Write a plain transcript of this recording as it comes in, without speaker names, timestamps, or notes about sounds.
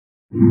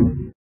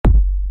Okay,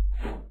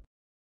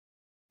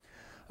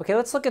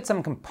 let's look at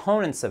some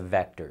components of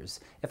vectors.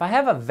 If I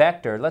have a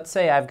vector, let's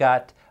say I've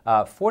got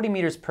 40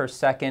 meters per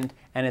second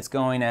and it's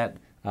going at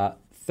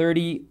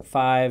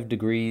 35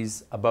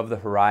 degrees above the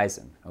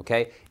horizon,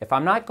 okay? If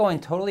I'm not going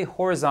totally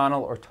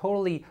horizontal or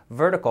totally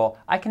vertical,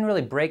 I can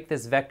really break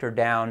this vector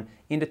down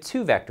into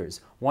two vectors,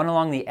 one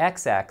along the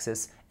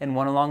x-axis and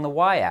one along the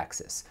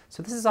y-axis.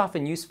 So this is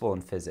often useful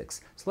in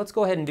physics. So let's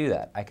go ahead and do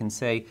that. I can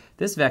say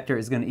this vector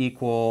is going to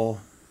equal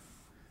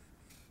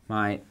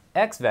my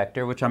x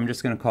vector, which I'm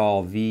just going to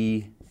call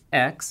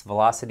vx,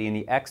 velocity in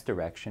the x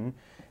direction,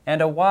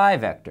 and a y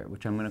vector,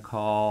 which I'm going to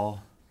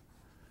call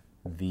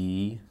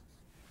vy,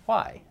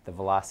 the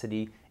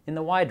velocity in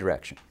the y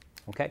direction.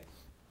 Okay?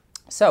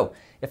 So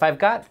if I've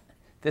got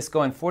this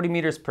going 40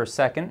 meters per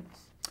second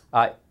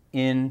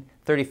in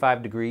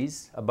 35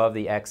 degrees above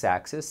the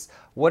x-axis,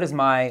 what is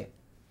my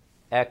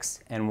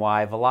x and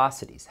y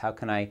velocities? How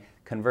can I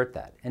convert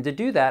that? And to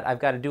do that, I've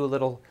got to do a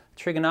little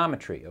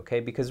trigonometry,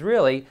 okay? Because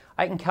really,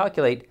 I can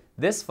calculate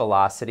this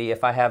velocity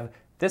if I have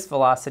this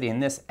velocity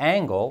and this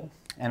angle,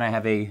 and I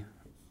have a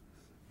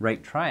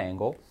right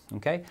triangle,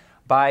 okay,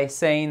 by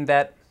saying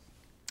that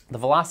the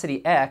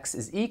velocity x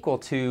is equal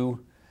to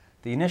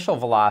the initial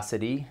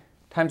velocity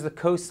times the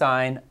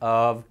cosine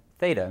of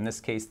theta. In this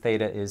case,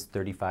 theta is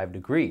 35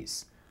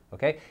 degrees,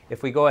 okay?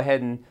 If we go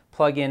ahead and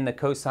plug in the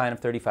cosine of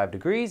 35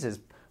 degrees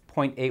is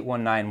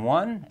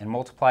 0.8191 and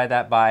multiply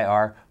that by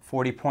our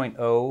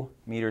 40.0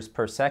 meters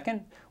per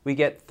second, we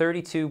get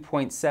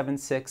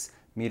 32.76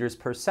 meters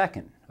per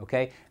second,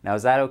 okay? Now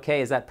is that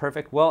okay? Is that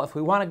perfect? Well, if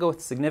we want to go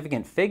with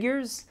significant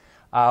figures,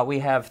 we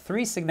have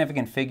three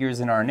significant figures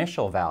in our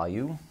initial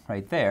value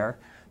right there.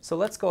 So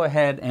let's go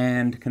ahead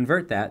and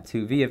convert that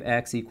to v of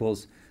x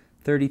equals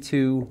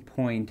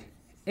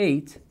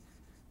 32.8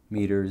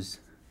 meters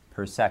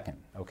per second,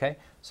 okay?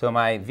 So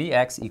my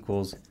vx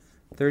equals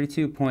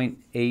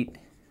 32.8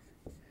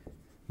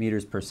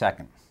 meters per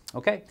second,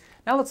 okay?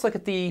 Now let's look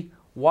at the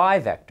y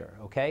vector,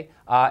 okay?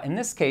 In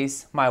this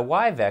case, my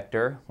y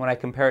vector, when I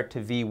compare it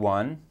to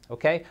v1,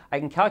 okay, I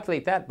can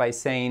calculate that by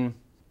saying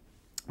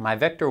my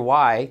vector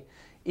y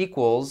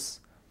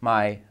equals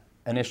my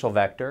initial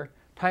vector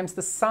times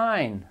the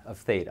sine of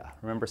theta.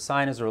 Remember,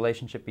 sine is a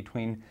relationship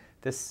between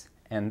this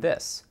and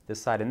this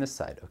side and this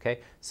side, okay?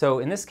 So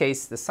in this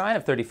case, the sine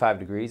of 35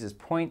 degrees is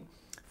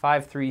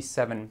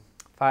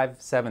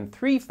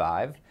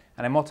 0.53735,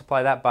 and I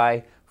multiply that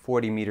by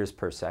 40 meters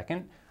per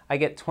second. I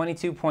get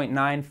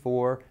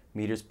 22.94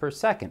 meters per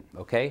second,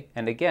 okay?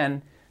 And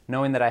again,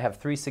 knowing that I have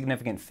three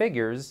significant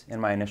figures in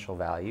my initial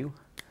value,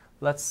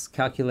 let's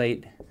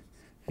calculate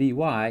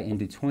Vy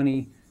into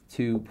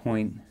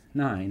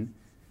 22.9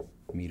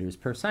 meters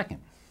per second.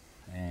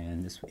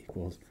 And this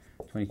equals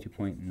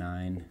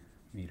 22.9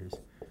 meters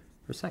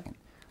per second.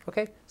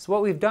 Okay, so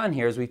what we've done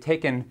here is we've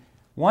taken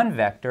one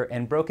vector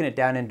and broken it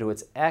down into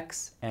its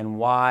x and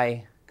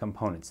y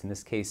components. In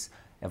this case,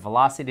 a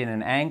velocity in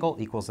an angle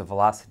equals a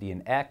velocity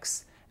in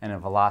x and a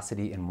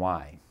velocity in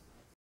y.